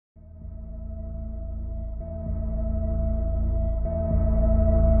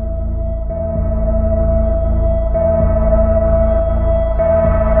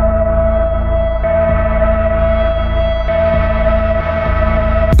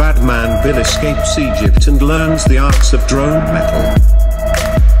Badman Bill escapes Egypt and learns the arts of drone metal.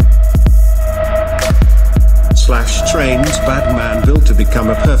 Slash trains Badman Bill to become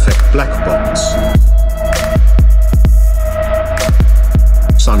a perfect black box.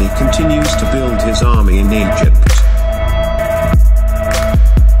 Sonny continues to build his army in Egypt.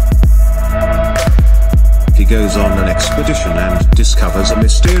 He goes on an expedition and discovers a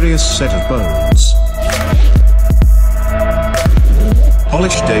mysterious set of bones.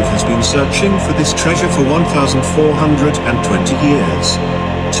 Polish Dave has been searching for this treasure for 1,420 years.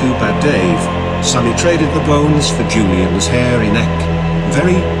 Too bad Dave. Sonny traded the bones for Julian's hairy neck.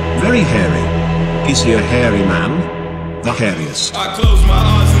 Very, very hairy. Is he a hairy man? The hairiest. I close my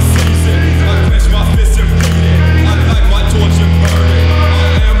eyes and seize it. I clench my fists and beat it. I light my torch and burn it.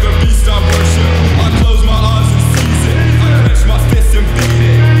 I am the beast I worship. I close my eyes and seize it. I clench my fists and beat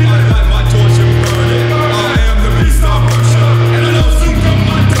it. I light my torch and burn it. I am the beast I worship. And I know soon come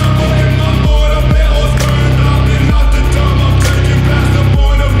my time. In my Lord, a bellows burned. I've been out the dumb. I'm taking past the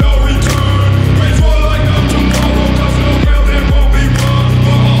point of no return. Rage war like no tomorrow. Cause no ground that won't be won.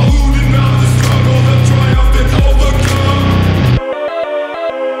 For all who deny the struggle, the triumph is overcome.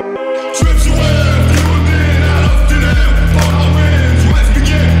 Trips away, few again, out of thin air. Fought our wins, rise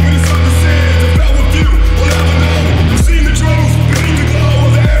begin. When the sun descends, I fell with you, we'll never know. I've seen the truth, beneath the glow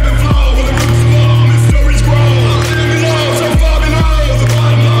of the ebb and flow. Where the roots fall, mysteries grow. I am in love, so far below. The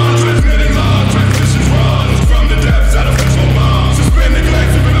bottom line, transmitting love, transmissions run. From the depths, out of control bombs. Suspend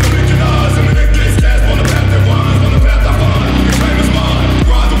neglect, even a wicked eyes. And the gates cast on the path that winds. On the path I find, your claim is mine.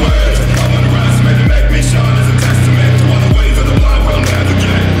 Ride the waves, I'm underestimate to make me shine as a testament to all the ways of the blind will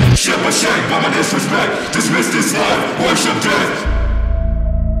navigate. Ship a shake by my disrespect. Dismiss this life, worship death.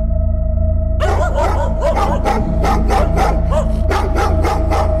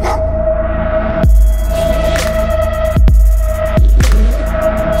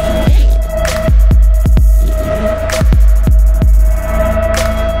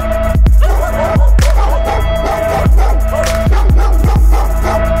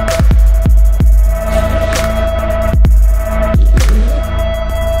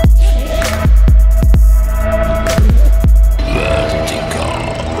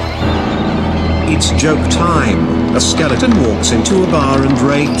 It's joke time. A skeleton walks into a bar and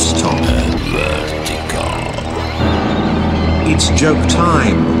rapes Tom. It's joke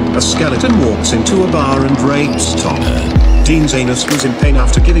time. A skeleton walks into a bar and rapes Tom. Dean's anus was in pain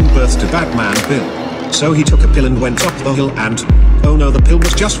after giving birth to Badman Bill. So he took a pill and went up the hill and, oh no, the pill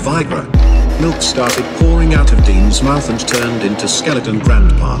was just Viagra. Milk started pouring out of Dean's mouth and turned into skeleton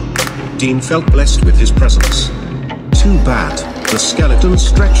grandpa. Dean felt blessed with his presence. Too bad. The skeleton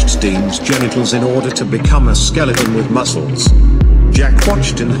stretched Dean's genitals in order to become a skeleton with muscles. Jack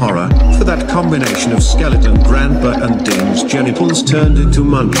watched in horror, for that combination of skeleton grandpa and Dean's genitals turned into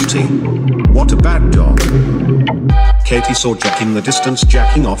Munchty. What a bad dog. Katie saw Jack in the distance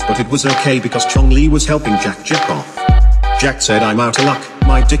jacking off, but it was okay because Chong Li was helping Jack jack off. Jack said, I'm out of luck,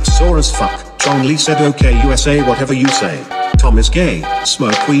 my dick's sore as fuck. Chong Li said, okay USA whatever you say. Tom is gay,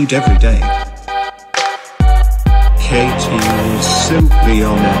 smoke weed every day. Katie was simply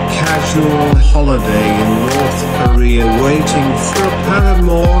on a casual holiday in North Korea waiting for a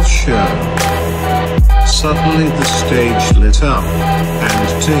Paramore show. Suddenly the stage lit up,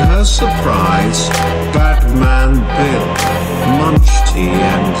 and to her surprise, Badman Bill, Munchty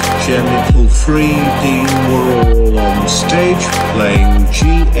and Genital Free Dean were all on stage playing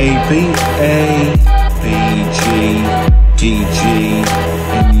GABA, BG, DG,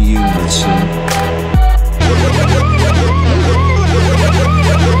 in